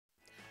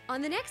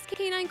On the next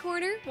Canine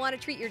Corner, want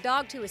to treat your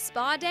dog to a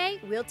spa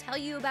day? We'll tell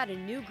you about a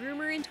new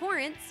groomer in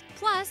Torrance.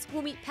 Plus,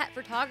 we'll meet pet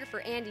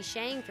photographer Andy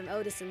Shang from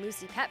Otis and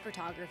Lucy Pet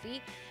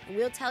Photography, and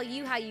we'll tell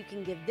you how you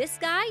can give this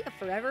guy a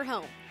forever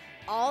home.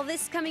 All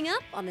this coming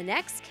up on the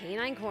next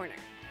Canine Corner.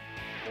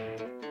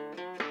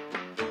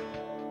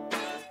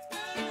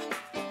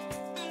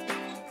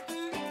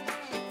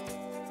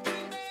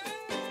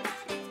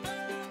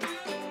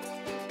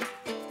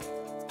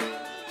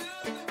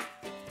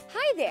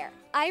 Hi there,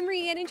 I'm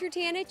Riannon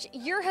Trutanich,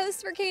 your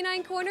host for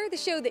Canine Corner, the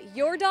show that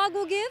your dog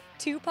will give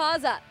 2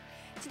 paws up.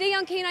 Today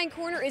on Canine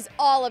Corner is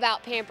all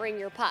about pampering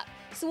your pup.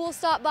 So we'll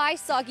stop by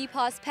Soggy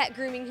Paws Pet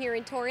Grooming here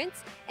in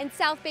Torrance, and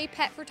South Bay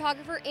pet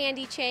photographer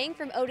Andy Chang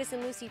from Otis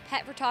and Lucy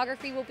Pet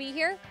Photography will be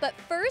here. But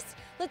first,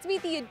 let's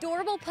meet the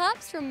adorable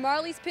pups from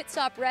Marley's Pit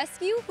Stop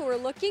Rescue who are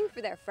looking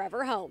for their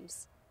forever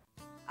homes.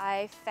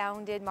 I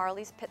founded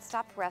Marley's Pit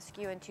Stop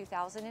Rescue in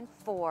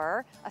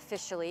 2004,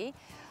 officially,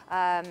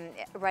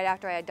 right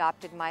after I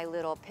adopted my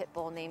little pit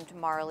bull named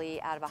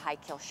Marley out of a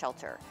high-kill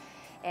shelter.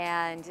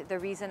 And the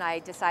reason I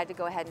decided to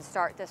go ahead and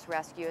start this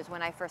rescue is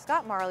when I first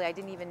got Marley, I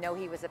didn't even know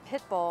he was a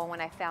pit bull.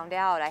 When I found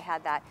out, I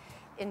had that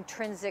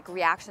intrinsic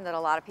reaction that a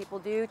lot of people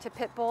do to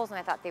pit bulls, and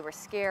I thought they were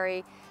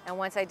scary. And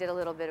once I did a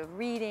little bit of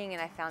reading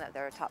and I found that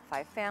they're a top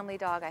 5 family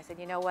dog, I said,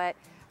 you know what,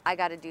 I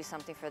got to do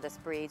something for this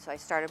breed. So I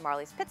started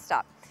Marley's Pit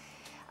Stop.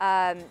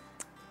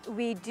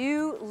 We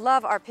do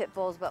love our pit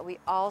bulls, but we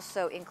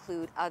also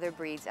include other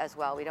breeds as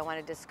well. We don't want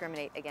to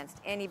discriminate against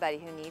anybody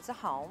who needs a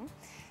home.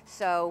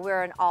 So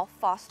we're an all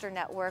foster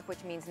network,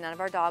 which means none of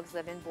our dogs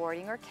live in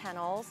boarding or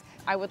kennels.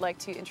 I would like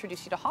to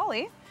introduce you to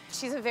Holly.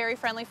 She's a very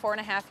friendly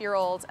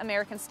 4.5-year-old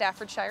American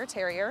Staffordshire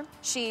Terrier.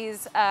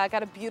 She's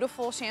got a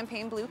beautiful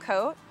champagne blue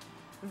coat,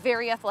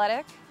 very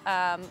athletic,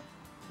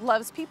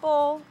 loves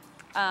people,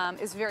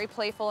 is very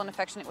playful and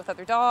affectionate with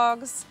other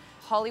dogs.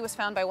 Holly was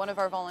found by one of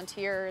our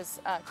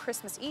volunteers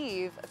Christmas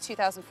Eve of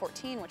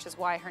 2014, which is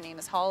why her name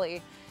is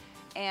Holly.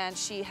 And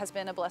she has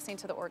been a blessing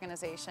to the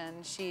organization.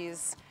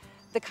 She's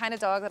the kind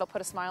of dog that'll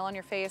put a smile on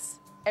your face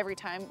every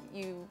time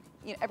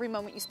every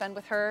moment you spend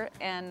with her.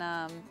 And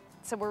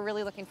so we're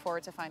really looking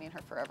forward to finding her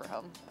forever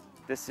home.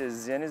 This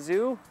is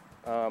Zinnizu,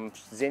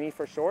 Zinni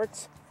for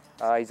short.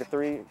 He's a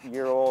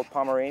 3-year-old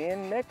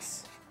Pomeranian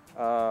mix,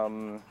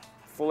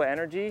 full of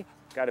energy,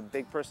 got a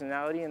big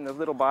personality in the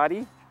little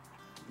body.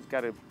 He's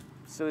got a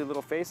silly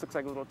little face, looks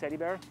like a little teddy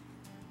bear.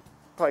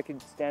 Probably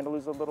could stand to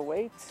lose a little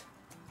weight.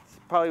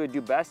 Probably would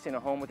do best in a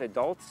home with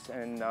adults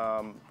and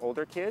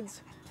older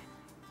kids.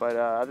 But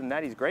other than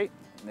that, he's great.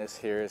 This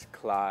here is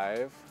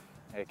Clive,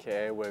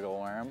 aka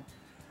Wiggleworm.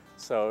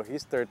 So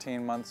he's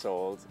 13 months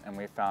old, and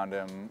we found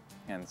him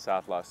in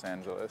South Los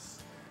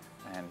Angeles.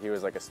 And he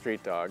was like a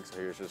street dog, so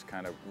he was just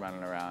kind of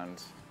running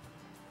around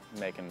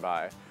making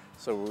by.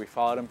 So we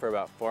followed him for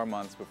about 4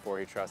 months before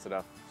he trusted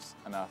us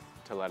enough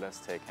to let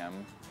us take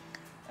him.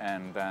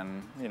 And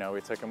then, you know,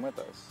 we took him with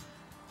us.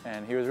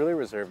 And he was really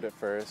reserved at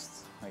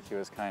first. Like, he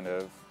was kind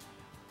of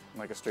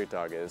like a street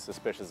dog is,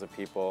 suspicious of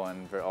people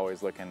and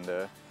always looking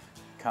to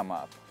come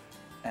up.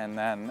 And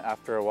then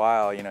after a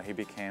while, you know, he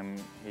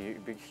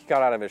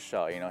got out of his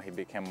shell, you know, he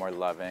became more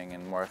loving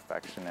and more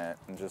affectionate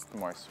and just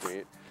more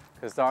sweet.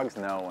 Because dogs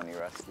know when you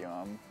rescue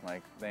them,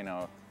 like, they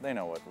know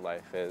what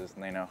life is,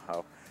 and they know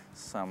how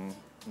some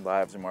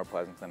lives are more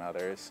pleasant than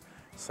others.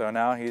 So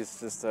now he's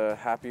just a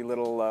happy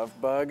little love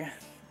bug,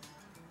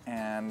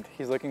 and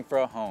he's looking for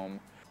a home.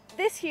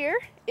 This here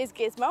is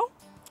Gizmo.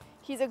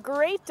 He's a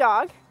great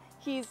dog.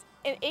 He's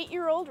an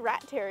 8-year-old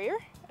rat terrier,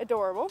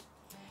 adorable.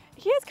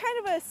 He has kind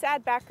of a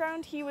sad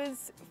background. He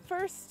was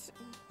first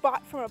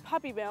bought from a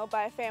puppy mill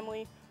by a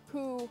family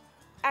who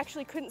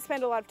actually couldn't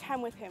spend a lot of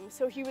time with him.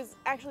 So he was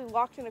actually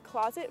locked in a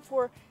closet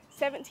for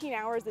 17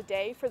 hours a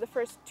day for the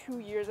first 2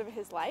 years of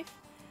his life.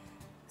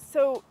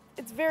 So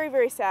it's very,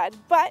 very sad,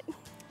 but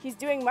he's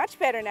doing much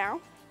better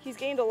now. He's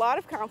gained a lot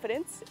of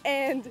confidence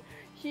and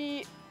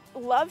he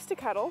loves to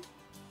cuddle.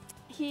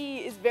 He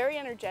is very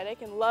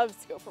energetic and loves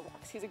to go for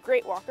walks. He's a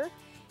great walker.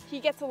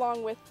 He gets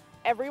along with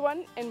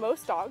everyone and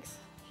most dogs.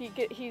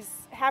 He's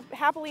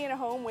happily in a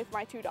home with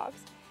my 2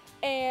 dogs.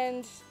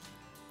 And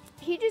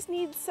he just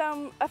needs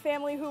a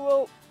family who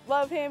will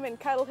love him and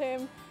cuddle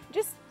him,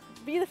 just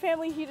be the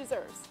family he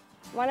deserves.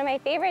 One of my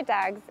favorite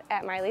dogs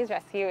at Marley's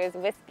Rescue is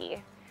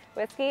Whiskey.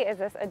 Whiskey is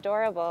this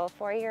adorable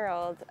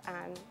 4-year-old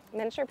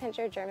miniature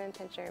pinscher, German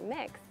pinscher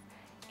mix.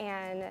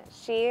 And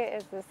she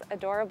is this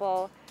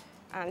adorable,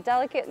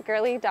 delicate,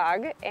 girly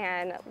dog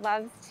and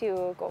loves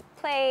to go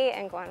play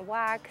and go on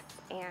walks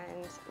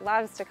and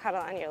loves to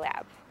cuddle on your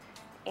lap.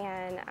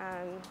 And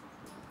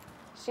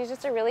she's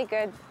just a really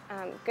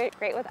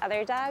great with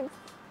other dogs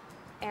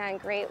and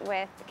great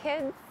with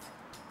kids.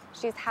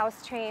 She's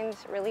house trained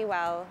really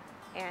well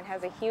and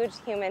has a huge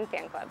human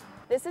fan club.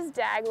 This is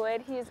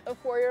Dagwood. He's a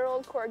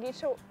 4-year-old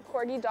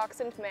Corgi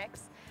Dachshund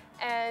mix,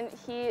 and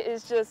he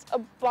is just a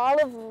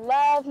ball of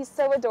love. He's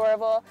so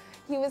adorable.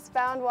 He was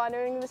found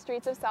wandering the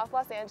streets of South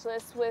Los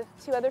Angeles with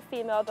 2 other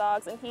female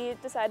dogs, and he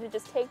decided to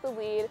just take the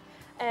lead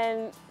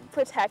and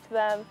protect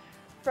them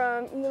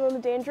from the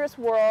dangerous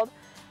world.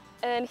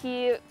 and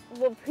he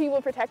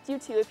will protect you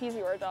too if he's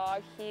your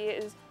dog. He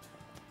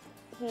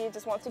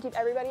just wants to keep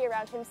everybody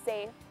around him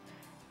safe,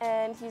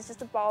 and he's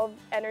just a ball of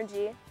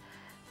energy.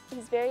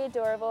 He's very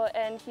adorable,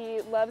 and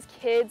he loves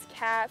kids,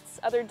 cats,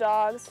 other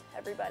dogs,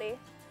 everybody.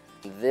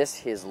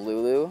 This is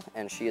Lulu,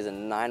 and she is a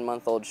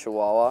 9-month-old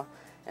Chihuahua,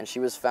 and she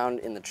was found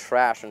in the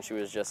trash when she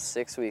was just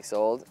 6 weeks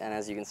old, and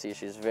as you can see,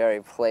 she's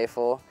very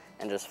playful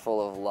and just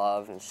full of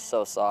love and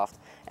so soft.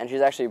 And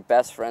she's actually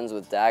best friends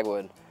with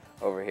Dagwood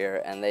over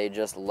here, and they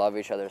just love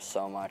each other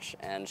so much,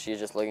 and she's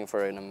just looking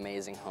for an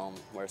amazing home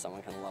where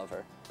someone can love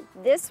her.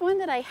 This one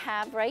that I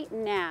have right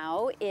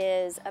now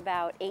is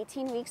about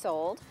 18 weeks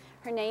old.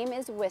 Her name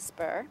is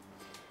Whisper.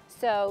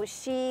 So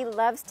she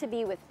loves to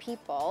be with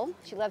people.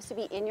 She loves to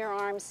be in your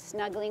arms,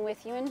 snuggling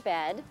with you in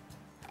bed.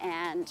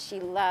 And she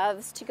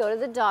loves to go to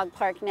the dog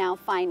park now,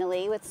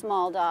 finally, with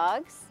small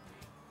dogs.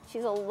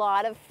 She's a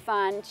lot of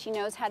fun. She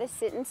knows how to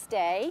sit and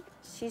stay.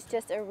 She's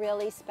just a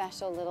really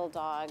special little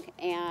dog.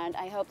 And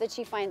I hope that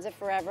she finds a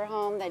forever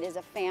home that is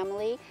a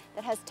family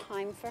that has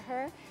time for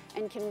her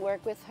and can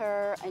work with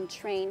her and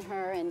train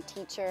her and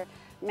teach her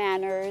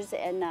manners.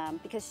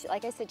 And because,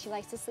 like I said, she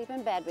likes to sleep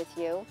in bed with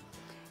you.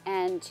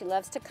 And she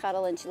loves to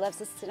cuddle, and she loves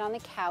to sit on the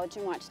couch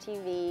and watch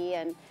TV,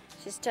 and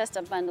she's just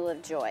a bundle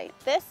of joy.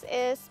 This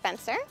is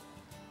Spencer.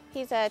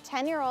 He's a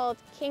 10-year-old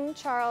King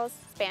Charles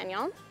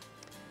Spaniel.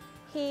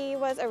 He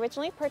was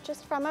originally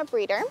purchased from a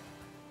breeder,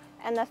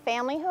 and the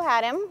family who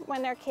had him,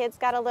 when their kids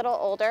got a little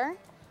older,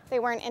 they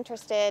weren't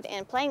interested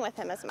in playing with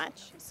him as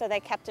much, so they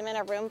kept him in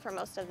a room for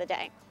most of the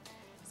day.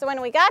 So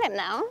when we got him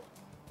now,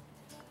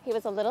 he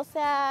was a little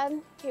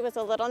sad, he was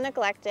a little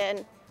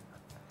neglected,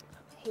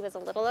 he was a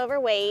little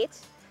overweight.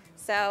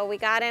 So we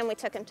got him, we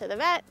took him to the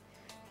vet.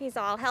 He's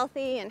all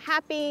healthy and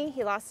happy.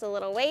 He lost a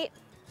little weight.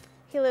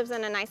 He lives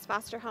in a nice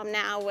foster home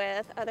now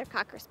with other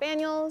Cocker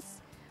Spaniels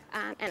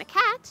and a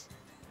cat.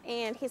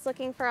 And he's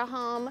looking for a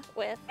home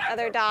with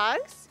other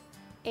dogs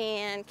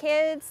and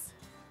kids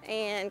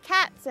and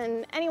cats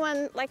and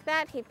anyone like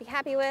that he'd be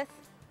happy with.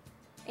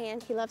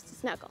 And he loves to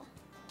snuggle.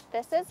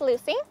 This is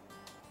Lucy.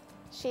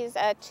 She's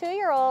a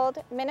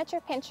 2-year-old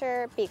miniature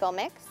pinscher beagle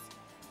mix.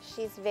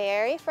 She's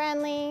very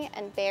friendly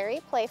and very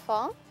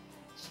playful.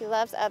 She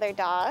loves other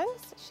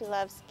dogs. She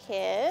loves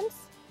kids.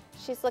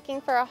 She's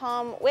looking for a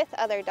home with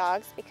other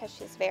dogs because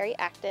she's very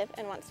active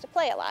and wants to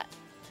play a lot.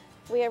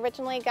 We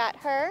originally got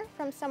her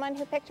from someone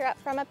who picked her up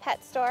from a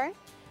pet store.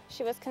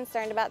 She was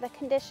concerned about the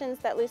conditions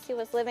that Lucy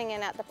was living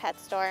in at the pet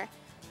store,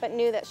 but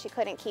knew that she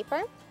couldn't keep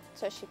her.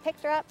 So she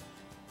picked her up,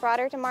 brought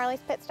her to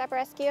Marley's Pit Stop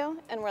Rescue,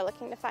 and we're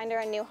looking to find her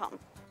a new home.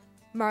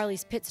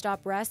 Marley's Pit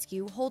Stop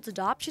Rescue holds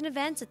adoption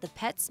events at the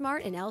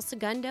PetSmart in El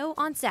Segundo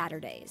on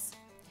Saturdays.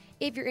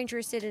 If you're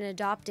interested in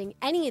adopting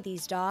any of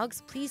these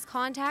dogs, please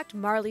contact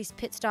Marley's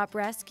Pit Stop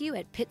Rescue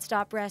at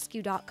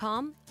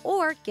pitstoprescue.com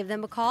or give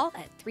them a call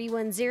at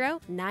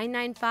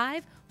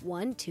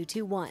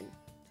 310-995-1221.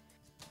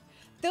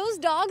 Those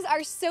dogs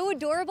are so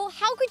adorable,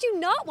 how could you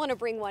not want to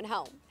bring one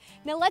home?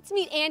 Now let's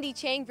meet Andy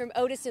Chang from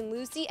Otis and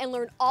Lucy and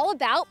learn all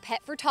about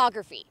pet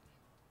photography.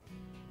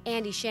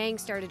 Andy Chang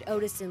started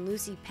Otis and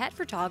Lucy Pet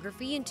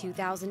Photography in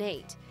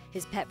 2008.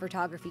 His pet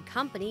photography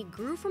company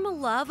grew from a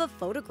love of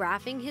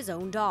photographing his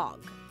own dog.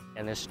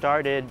 And it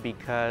started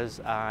because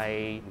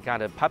I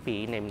got a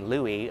puppy named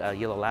Louie, a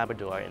yellow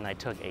Labrador, and I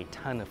took a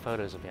ton of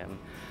photos of him.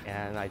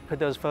 And I put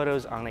those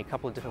photos on a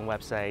couple of different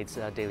websites,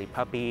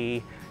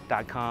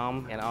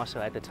 dailypuppy.com, and also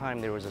at the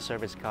time there was a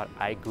service called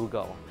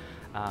iGoogle,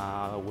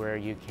 where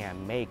you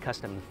can make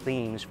custom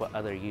themes for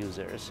other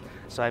users.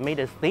 So I made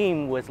a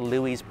theme with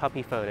Louie's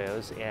puppy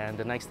photos, and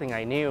the next thing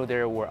I knew,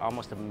 there were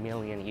almost 1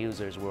 million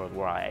users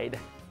worldwide.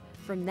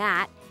 From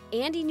that,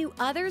 Andy knew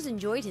others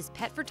enjoyed his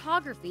pet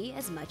photography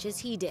as much as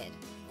he did.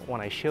 When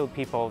I showed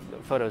people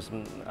photos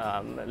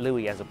of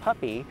Louie as a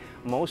puppy,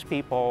 most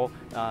people,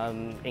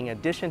 in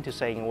addition to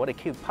saying what a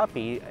cute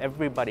puppy,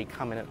 everybody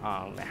commented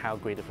on how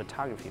great the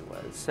photography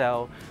was.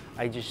 So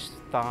I just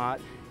thought,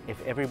 if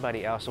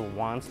everybody else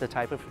wants the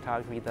type of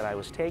photography that I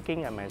was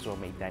taking, I might as well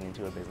make that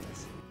into a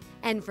business.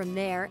 And from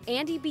there,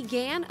 Andy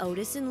began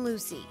Otis and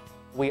Lucy.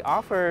 We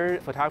offer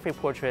photography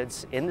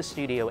portraits in the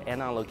studio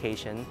and on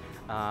location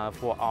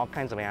for all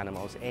kinds of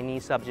animals,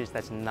 any subjects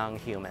that's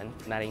non-human.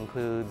 That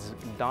includes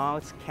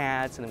dogs,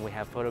 cats, and we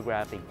have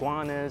photographed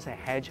iguanas,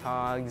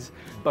 hedgehogs,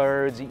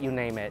 birds, you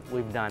name it,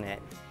 we've done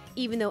it.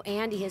 Even though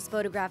Andy has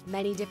photographed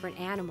many different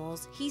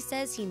animals, he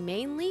says he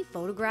mainly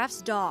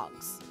photographs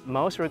dogs.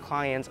 Most of our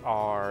clients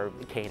are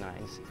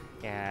canines,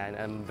 and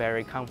I'm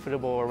very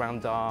comfortable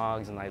around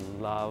dogs, and I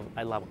love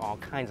all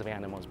kinds of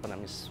animals, but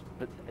I'm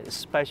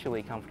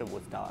especially comfortable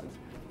with dogs.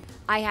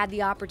 I had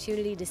the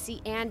opportunity to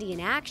see Andy in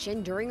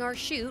action during our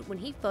shoot when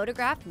he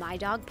photographed my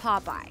dog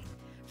Popeye.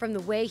 From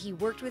the way he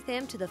worked with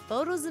him to the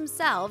photos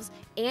themselves,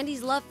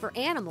 Andy's love for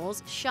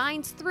animals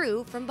shines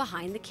through from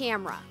behind the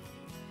camera.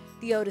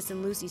 The Otis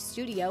and Lucy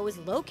studio is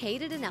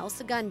located in El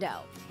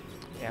Segundo.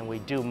 and we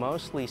do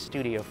mostly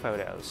studio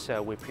photos.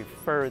 So we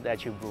prefer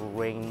that you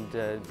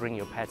bring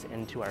your pets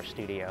into our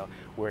studio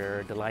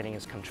where the lighting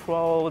is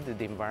controlled,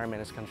 the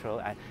environment is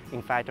controlled.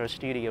 In fact, our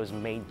studio is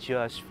made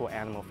just for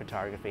animal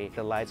photography.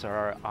 The lights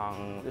are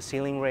on the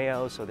ceiling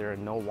rails, so there are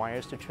no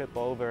wires to trip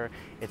over.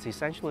 It's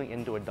essentially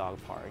indoor dog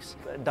parks.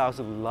 Dogs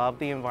love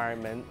the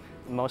environment.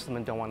 Most of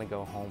them don't want to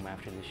go home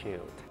after the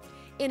shoot.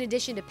 In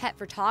addition to pet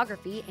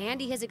photography,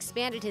 Andy has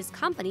expanded his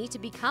company to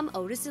become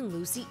Otis and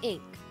Lucy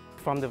Inc.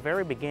 From the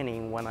very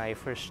beginning, when I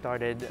first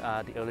started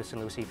the Otis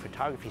and Lucy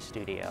photography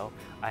studio,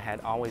 I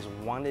had always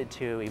wanted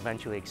to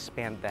eventually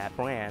expand that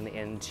brand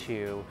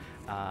into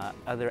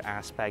other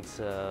aspects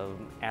of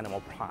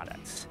animal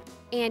products.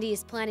 Andy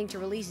is planning to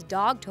release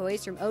dog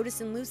toys from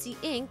Otis and Lucy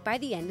Inc. by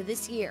the end of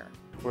this year.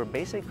 We're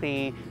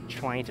basically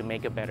trying to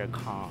make a better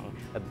Kong,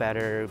 a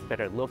better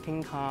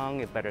looking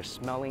Kong, a better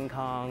smelling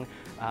Kong.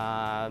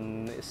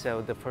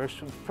 So the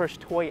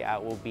first toy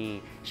out will be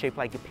shaped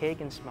like a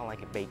pig and smell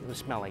like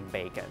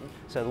bacon.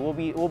 So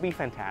it will be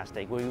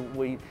fantastic.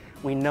 We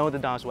know the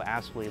dogs will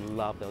absolutely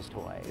love those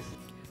toys.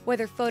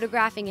 Whether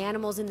photographing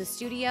animals in the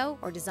studio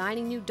or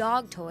designing new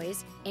dog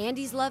toys,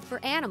 Andy's love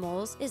for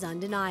animals is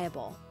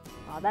undeniable.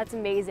 Wow, that's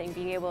amazing,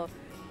 being able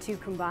to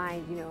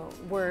combine,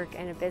 work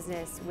and a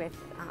business with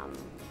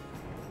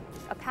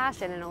a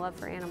passion and a love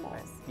for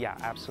animals. Yeah,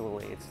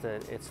 absolutely. It's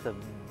the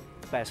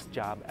best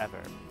job ever.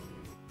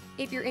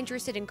 If you're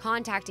interested in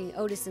contacting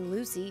Otis and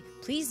Lucy,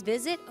 please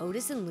visit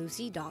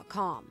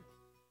otisandlucy.com.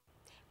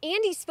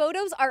 Andy's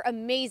photos are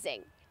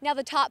amazing. Now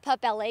the Top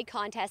Pup LA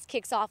contest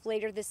kicks off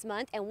later this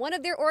month, and one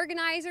of their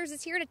organizers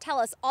is here to tell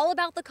us all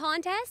about the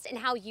contest and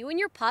how you and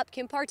your pup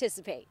can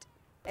participate.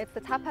 It's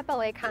the Top Pup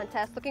LA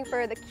contest, looking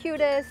for the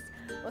cutest,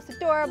 most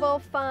adorable,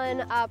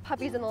 fun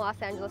puppies in the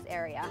Los Angeles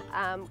area.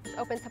 It's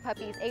open to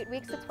puppies 8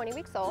 weeks to 20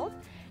 weeks old.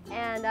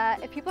 And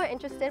if people are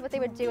interested, what they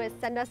would do is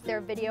send us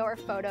their video or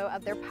photo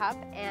of their pup,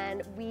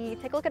 and we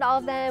take a look at all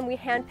of them. We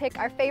handpick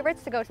our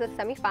favorites to go to the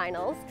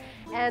semifinals.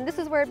 And this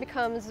is where it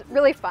becomes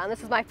really fun.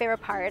 This is my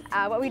favorite part.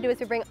 What we do is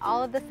we bring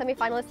all of the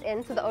semifinalists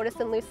into the Otis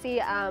and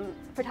Lucy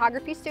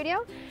photography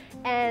studio,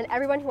 and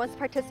everyone who wants to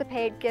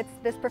participate gets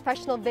this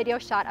professional video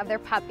shot of their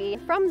puppy.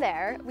 From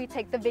there, we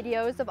take the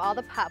videos of all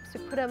the pups,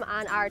 we put them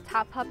on our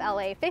Top Pup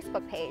LA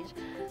Facebook page,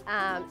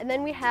 and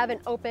then we have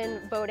an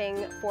open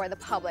voting for the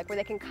public where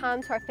they can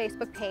come to our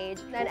Facebook page.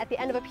 Then at the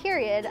end of a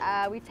period,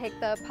 we take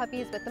the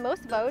puppies with the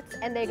most votes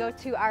and they go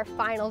to our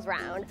finals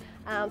round.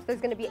 So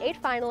there's going to be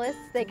 8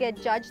 finalists. They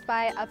get judged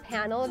by a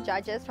panel of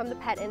judges from the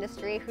pet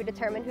industry who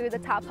determine who the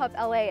Top Pup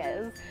LA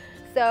is.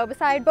 So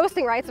beside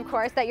boasting rights, of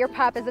course, that your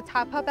pup is a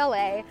Top Pup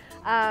LA,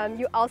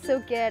 you also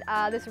get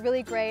this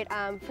really great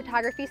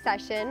photography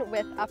session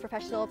with a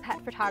professional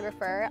pet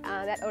photographer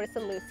at Otis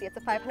and Lucy. It's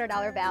a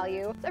 $500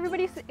 value. So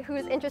everybody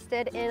who's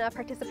interested in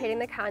participating in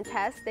the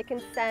contest, they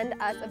can send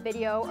us a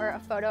video or a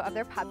photo of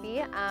their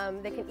puppy.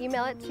 They can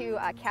email it to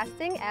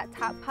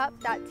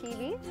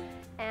casting@toppup.tv,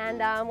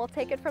 and we'll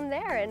take it from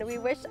there. And we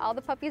wish all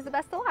the puppies the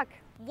best of luck.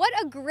 What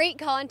a great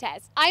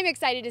contest. I'm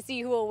excited to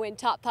see who will win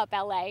Top Pup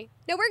LA.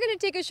 Now we're going to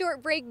take a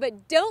short break,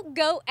 but don't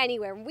go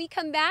anywhere. When we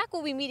come back,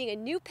 we'll be meeting a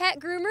new pet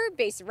groomer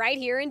based right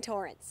here in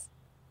Torrance.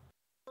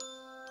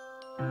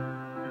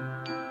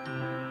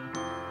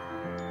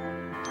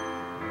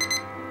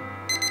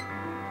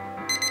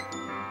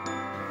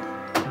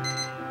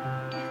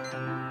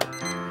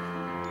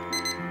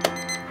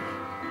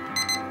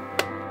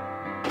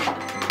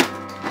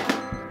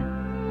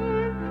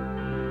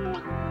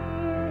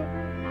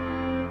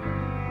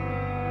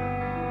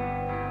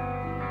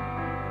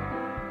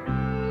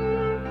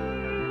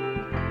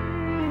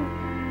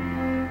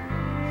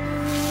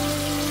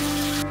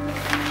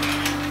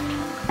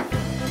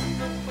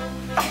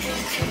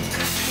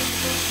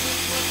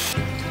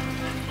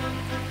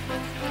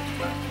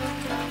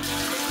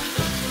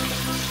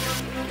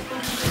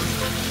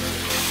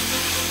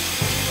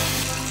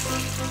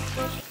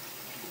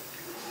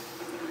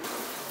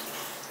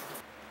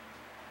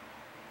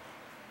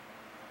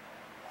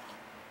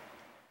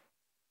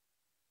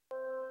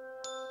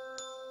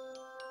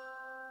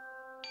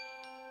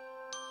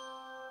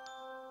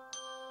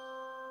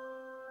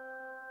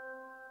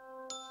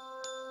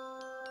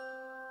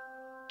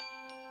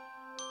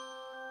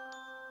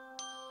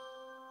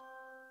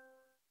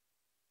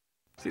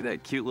 See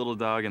that cute little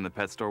dog in the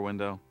pet store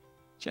window?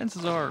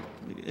 Chances are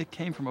it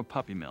came from a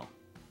puppy mill,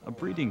 a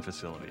breeding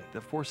facility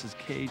that forces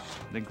caged,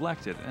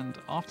 neglected, and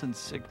often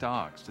sick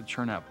dogs to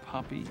churn out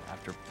puppy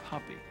after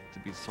puppy to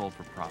be sold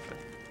for profit.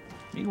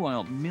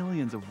 Meanwhile,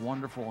 millions of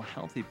wonderful,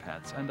 healthy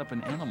pets end up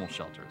in animal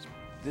shelters.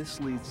 This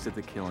leads to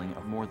the killing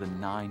of more than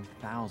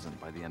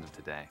 9,000 by the end of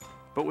today.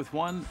 But with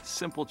one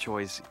simple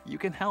choice, you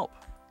can help,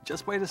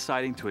 just by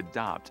deciding to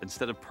adopt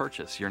instead of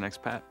purchase your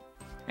next pet.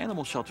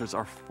 Animal shelters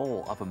are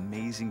full of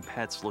amazing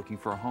pets looking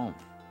for a home.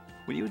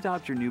 When you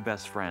adopt your new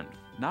best friend,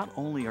 not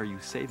only are you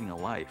saving a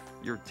life,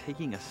 you're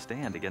taking a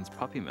stand against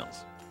puppy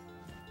mills.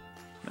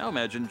 Now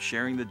imagine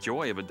sharing the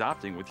joy of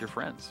adopting with your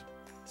friends.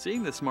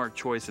 Seeing the smart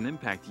choice and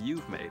impact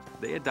you've made,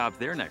 they adopt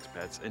their next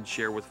pets and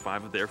share with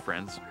 5 of their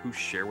friends who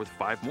share with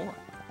 5 more.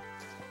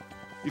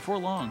 Before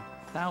long,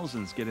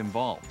 thousands get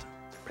involved.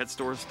 Pet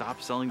stores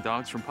stop selling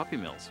dogs from puppy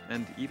mills,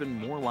 and even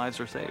more lives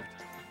are saved.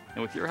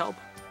 And with your help,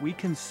 we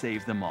can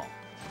save them all.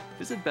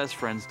 Visit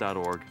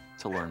bestfriends.org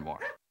to learn more.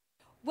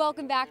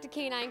 Welcome back to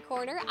Canine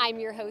Corner. I'm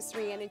your host,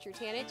 Riannon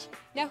Trutanich.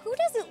 Now, who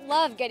doesn't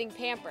love getting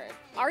pampered?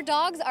 Our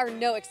dogs are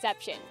no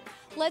exception.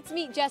 Let's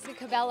meet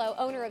CitiCABLE,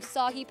 owner of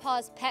Soggy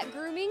Paws Pet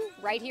Grooming,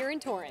 right here in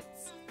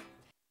Torrance.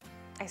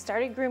 I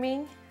started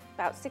grooming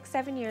about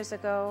 6-7 years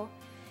ago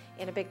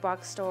in a big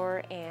box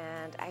store,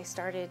 and I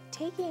started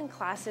taking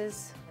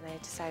classes, and I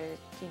decided,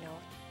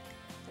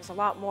 there's a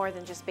lot more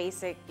than just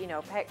basic,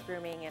 pet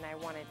grooming, and I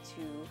wanted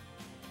to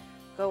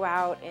go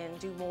out and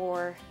do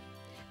more.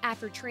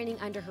 After training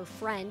under her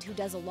friend who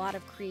does a lot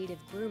of creative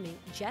grooming,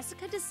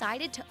 Jessica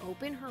decided to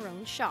open her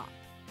own shop.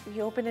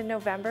 We opened in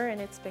November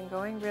and it's been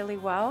going really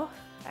well.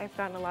 I've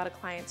gotten a lot of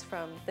clients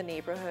from the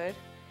neighborhood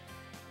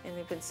and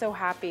they've been so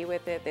happy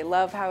with it. They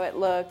love how it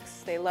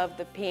looks. They love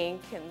the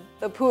pink and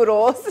the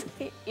poodles.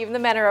 Even the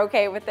men are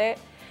okay with it.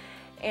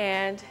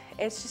 And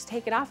it's just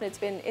taken off. It's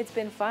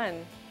been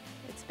fun.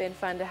 It's been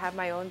fun to have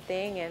my own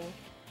thing and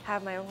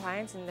have my own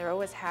clients, and they're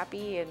always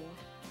happy and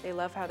they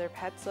love how their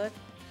pets look.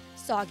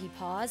 Soggy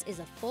Paws is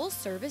a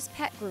full-service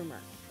pet groomer.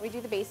 We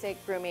do the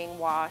basic grooming,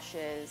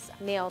 washes,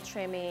 nail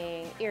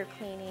trimming, ear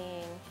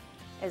cleaning,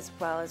 as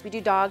well as we do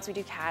dogs, we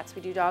do cats,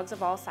 we do dogs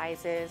of all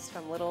sizes,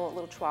 from little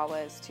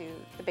Chihuahuas to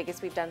the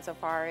biggest we've done so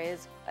far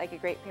is like a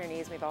Great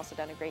Pyrenees. We've also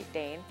done a Great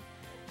Dane.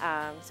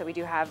 So we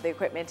do have the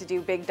equipment to do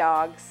big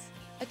dogs.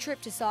 A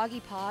trip to Soggy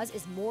Paws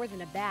is more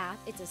than a bath,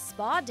 it's a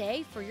spa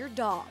day for your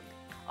dog.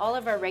 All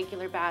of our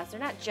regular baths, they're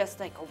not just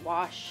like a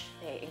wash.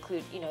 They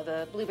include,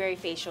 the blueberry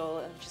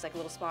facial, which is like a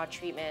little spa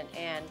treatment.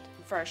 And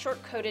for our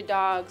short-coated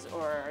dogs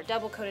or our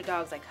double-coated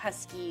dogs like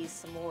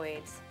Huskies,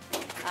 Samoyeds,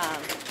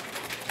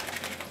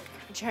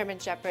 German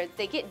Shepherds,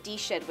 they get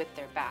de-shed with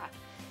their bath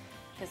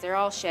because they're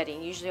all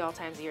shedding, usually all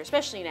times a year,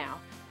 especially now.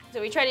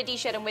 So we try to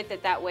de-shed them with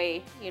it that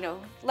way,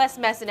 less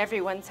mess in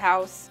everyone's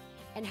house.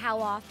 And how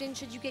often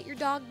should you get your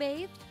dog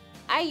bathed?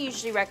 I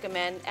usually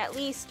recommend at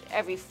least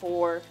every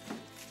 4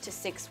 to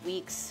 6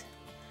 weeks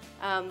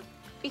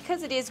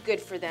because it is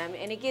good for them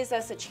and it gives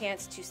us a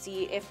chance to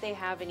see if they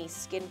have any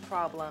skin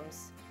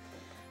problems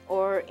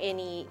or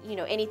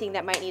anything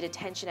that might need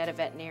attention at a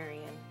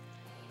veterinarian.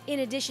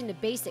 In addition to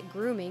basic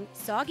grooming,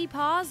 Soggy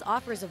Paws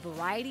offers a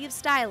variety of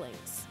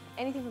stylings.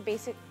 Anything from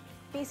basic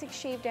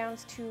shave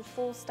downs to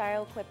full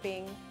style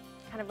clipping,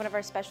 kind of one of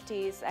our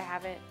specialties.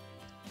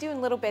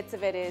 Doing little bits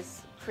of it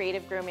is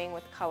creative grooming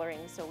with coloring,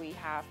 so we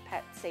have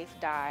pet safe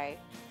dye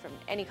from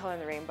any color in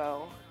the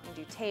rainbow. We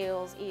do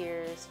tails,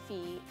 ears,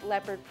 feet,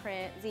 leopard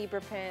print, zebra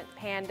print,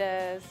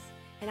 pandas.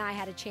 And I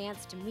had a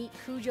chance to meet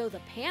Cujo the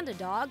panda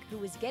dog who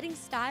was getting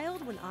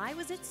styled when I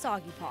was at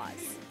Soggy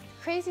Paws.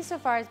 Crazy so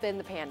far has been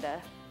the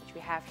panda, which we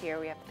have here.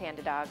 We have the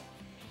panda dog,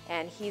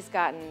 and he's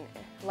gotten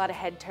a lot of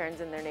head turns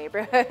in their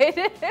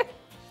neighborhood.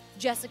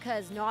 Jessica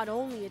is not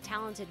only a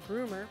talented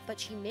groomer, but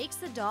she makes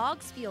the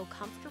dogs feel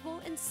comfortable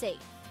and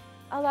safe.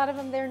 A lot of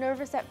them, they're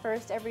nervous at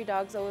first. Every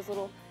dog's always a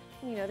little,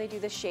 they do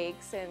the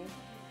shakes and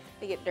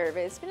they get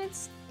nervous. But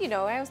it's, I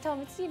always tell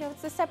them,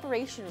 it's the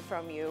separation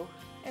from you.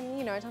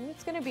 And, I tell them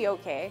it's gonna be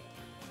okay.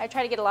 I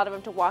try to get a lot of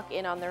them to walk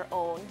in on their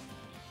own.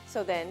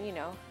 So then,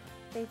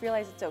 they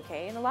realize it's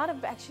okay. And a lot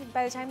of, actually,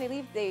 by the time they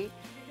leave, they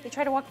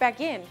try to walk back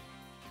in.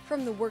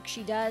 From the work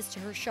she does to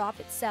her shop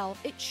itself,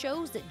 it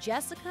shows that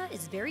Jessica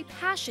is very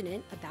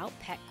passionate about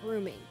pet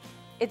grooming.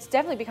 It's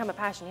definitely become a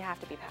passion. You have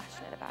to be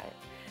passionate about it.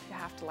 You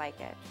have to like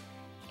it.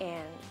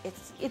 And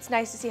it's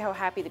nice to see how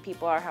happy the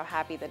people are, how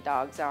happy the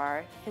dogs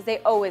are, because they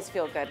always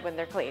feel good when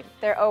they're clean.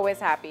 They're always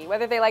happy.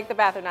 Whether they like the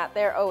bath or not,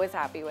 they're always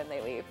happy when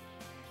they leave.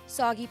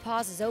 Soggy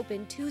Paws is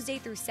open Tuesday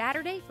through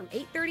Saturday from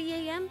 8:30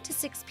 a.m. to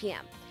 6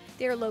 p.m.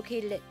 They are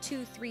located at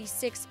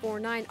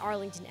 23649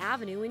 Arlington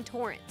Avenue in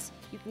Torrance.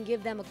 You can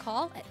give them a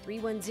call at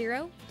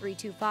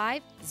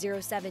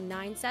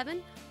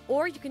 310-325-0797,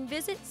 or you can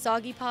visit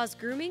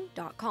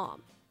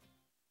soggypawsgrooming.com.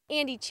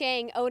 Andy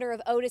Chang, owner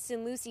of Otis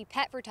and Lucy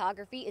Pet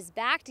Photography, is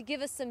back to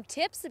give us some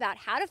tips about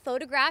how to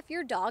photograph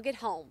your dog at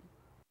home.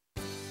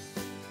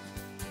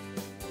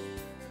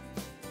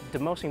 The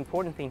most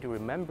important thing to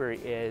remember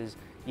is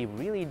you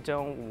really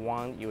don't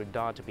want your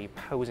dog to be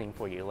posing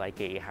for you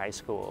like a high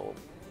school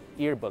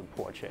yearbook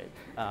portrait.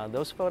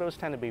 Those photos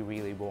tend to be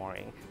really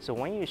boring. So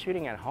when you're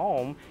shooting at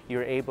home,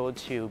 you're able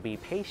to be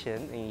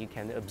patient and you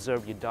can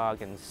observe your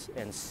dog and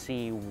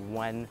see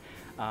when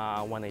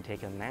they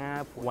take a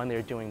nap, when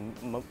they're doing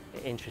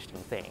interesting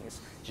things.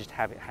 Just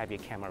have your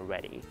camera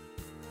ready.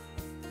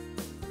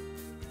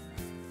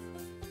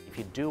 If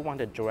you do want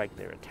to direct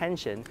their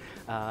attention,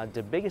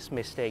 the biggest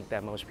mistake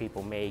that most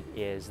people make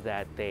is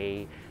that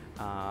they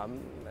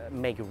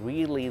make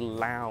really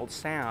loud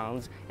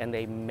sounds and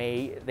they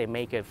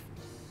make it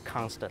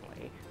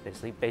constantly.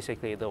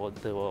 Basically they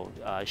will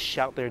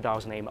shout their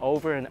dog's name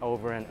over and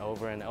over and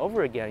over and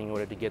over again in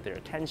order to get their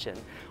attention.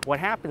 What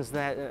happens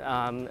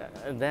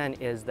then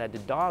is that the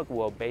dog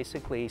will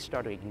basically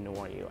start to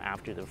ignore you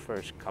after the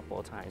first couple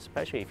of times,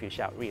 especially if you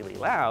shout really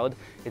loud.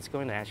 It's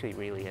going to actually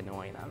really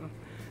annoy them.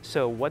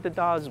 So what the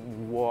dogs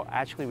will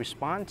actually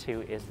respond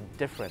to is the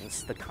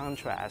difference, the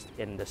contrast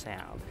in the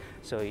sound.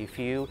 So if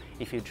you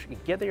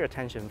get their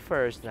attention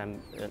first,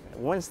 then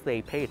once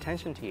they pay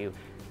attention to you,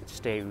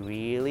 stay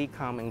really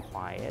calm and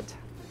quiet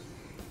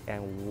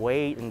and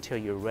wait until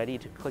you're ready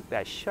to click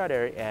that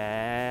shutter,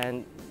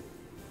 and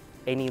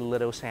any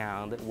little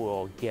sound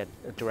will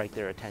direct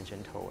their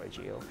attention towards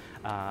you.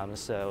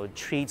 So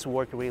treats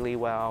work really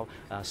well,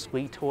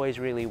 sweet toys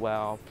work really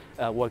well.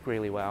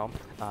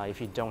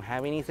 If you don't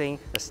have anything,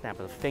 a snap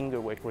of the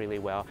finger work really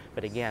well.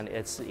 But again,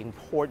 it's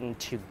important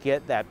to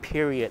get that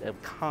period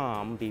of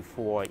calm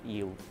before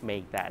you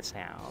make that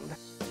sound.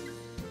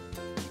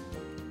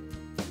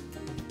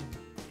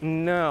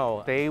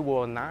 No, they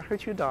will not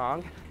hurt your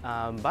dog,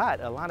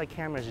 but a lot of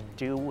cameras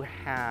do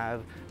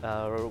have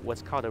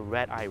what's called a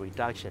red eye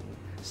reduction.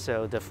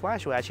 So the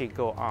flash will actually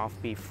go off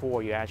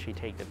before you actually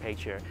take the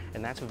picture,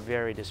 and that's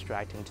very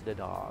distracting to the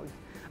dog.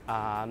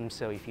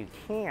 So if you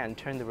can,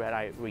 turn the red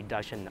eye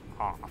reduction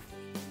off.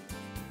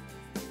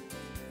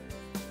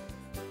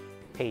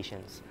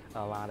 Patience,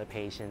 a lot of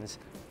patience.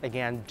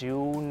 Again,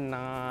 do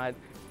not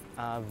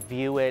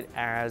view it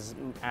as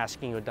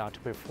asking your dog to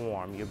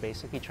perform. You're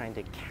basically trying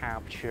to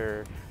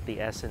capture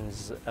the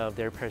essence of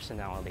their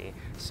personality.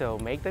 So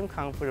make them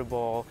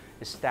comfortable,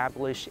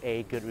 establish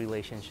a good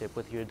relationship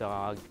with your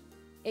dog.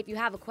 If you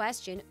have a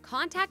question,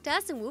 contact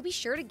us and we'll be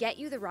sure to get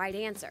you the right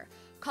answer.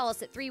 Call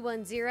us at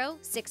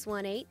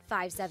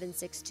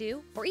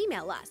 310-618-5762 or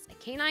email us at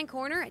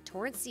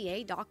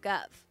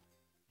caninecorner@torranceca.gov.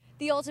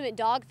 The Ultimate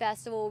Dog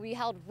Festival will be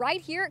held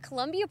right here at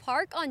Columbia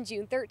Park on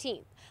June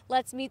 13th.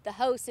 Let's meet the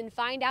hosts and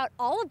find out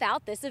all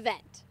about this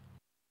event.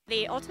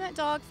 The Ultimate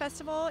Dog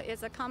Festival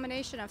is a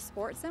combination of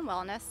sports and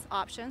wellness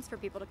options for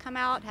people to come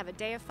out, have a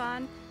day of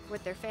fun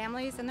with their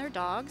families and their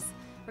dogs.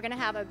 We're going to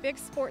have a big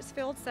sports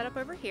field set up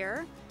over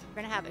here. We're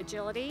going to have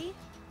agility,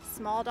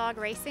 small dog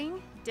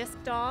racing, disc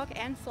dog,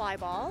 and fly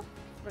ball.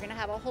 We're going to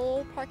have a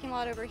whole parking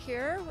lot over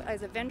here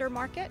as a vendor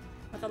market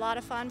with a lot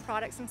of fun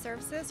products and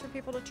services for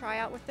people to try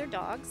out with their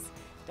dogs.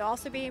 There'll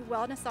also be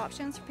wellness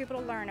options for people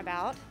to learn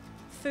about,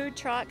 food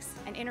trucks,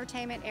 an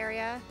entertainment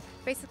area,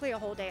 basically a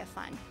whole day of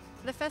fun.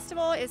 The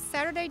festival is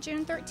Saturday,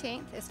 June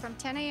 13th. It's from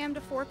 10 a.m.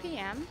 to 4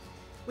 p.m.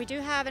 We do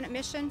have an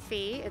admission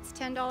fee. It's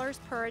 $10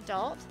 per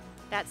adult.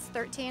 That's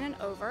 13 and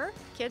over.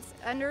 Kids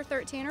under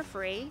 13 are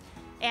free.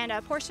 And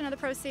a portion of the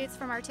proceeds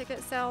from our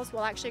ticket sales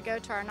will actually go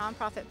to our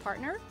nonprofit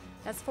partner.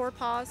 That's 4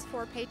 Paws,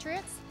 4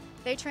 Patriots.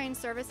 They train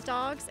service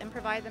dogs and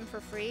provide them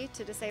for free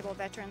to disabled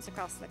veterans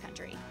across the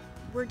country.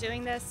 We're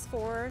doing this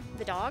for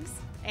the dogs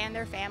and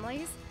their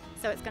families,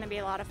 so it's going to be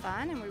a lot of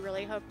fun, and we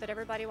really hope that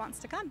everybody wants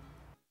to come.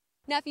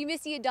 Now, if you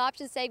missed the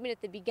adoption segment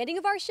at the beginning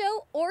of our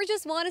show or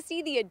just want to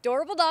see the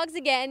adorable dogs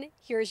again,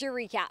 here's your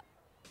recap.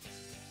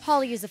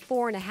 Holly is a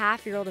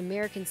 4.5-year-old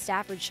American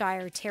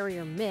Staffordshire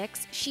Terrier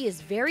mix. She is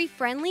very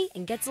friendly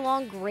and gets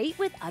along great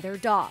with other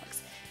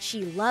dogs.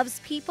 She loves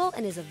people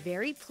and is a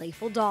very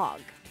playful dog.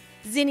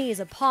 Zinni is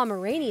a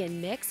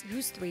Pomeranian mix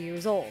who's 3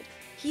 years old.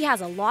 He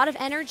has a lot of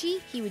energy.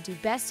 He would do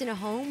best in a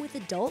home with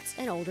adults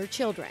and older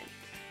children.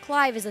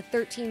 Clive is a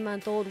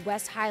 13-month-old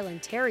West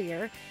Highland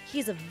Terrier. He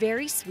is a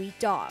very sweet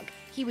dog.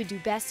 He would do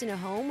best in a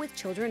home with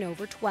children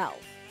over 12.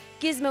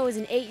 Gizmo is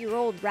an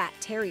 8-year-old Rat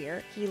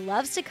Terrier. He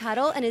loves to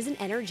cuddle and is an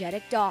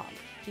energetic dog.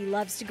 He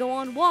loves to go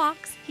on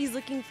walks. He's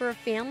looking for a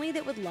family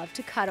that would love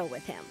to cuddle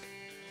with him.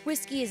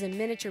 Whiskey is a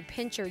miniature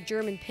pinscher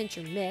German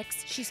pinscher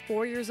mix. She's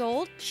 4 years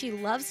old. She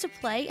loves to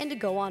play and to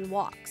go on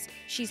walks.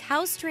 She's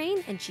house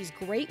trained and she's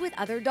great with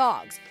other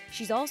dogs.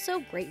 She's also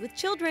great with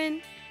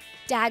children.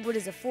 Dagwood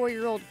is a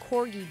 4-year-old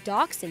Corgi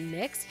Dachshund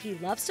mix. He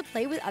loves to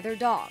play with other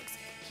dogs.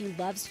 He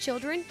loves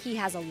children. He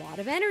has a lot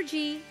of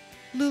energy.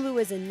 Lulu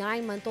is a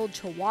 9-month-old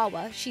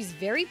Chihuahua. She's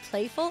very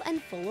playful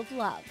and full of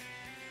love.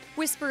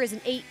 Whisper is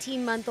an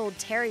 18-month-old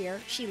Terrier.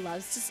 She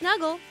loves to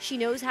snuggle. She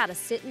knows how to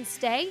sit and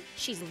stay.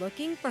 She's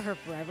looking for her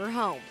forever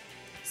home.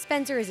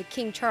 Spencer is a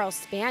King Charles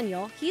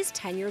Spaniel. He's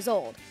 10 years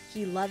old.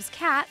 He loves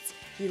cats.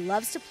 He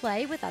loves to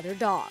play with other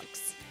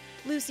dogs.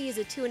 Lucy is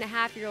a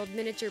 2.5-year-old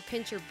miniature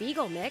pinscher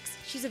Beagle mix.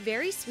 She's a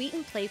very sweet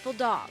and playful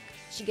dog.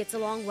 She gets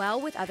along well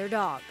with other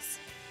dogs.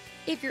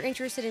 If you're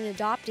interested in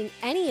adopting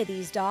any of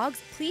these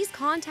dogs, please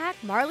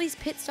contact Marley's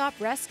Pit Stop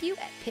Rescue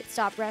at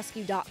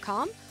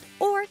pitstoprescue.com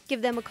or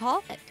give them a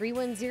call at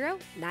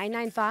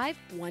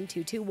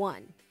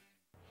 310-995-1221.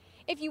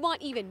 If you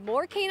want even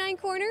more Canine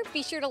Corner,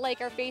 be sure to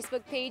like our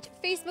Facebook page,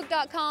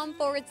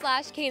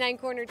 facebook.com/Canine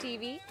Corner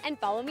TV, and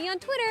follow me on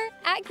Twitter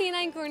at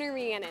Canine Corner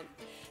Riannon.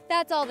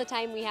 That's all the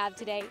time we have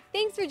today.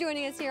 Thanks for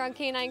joining us here on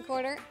Canine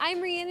Corner. I'm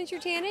Riannon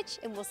Trutanich,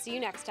 and we'll see you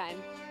next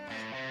time.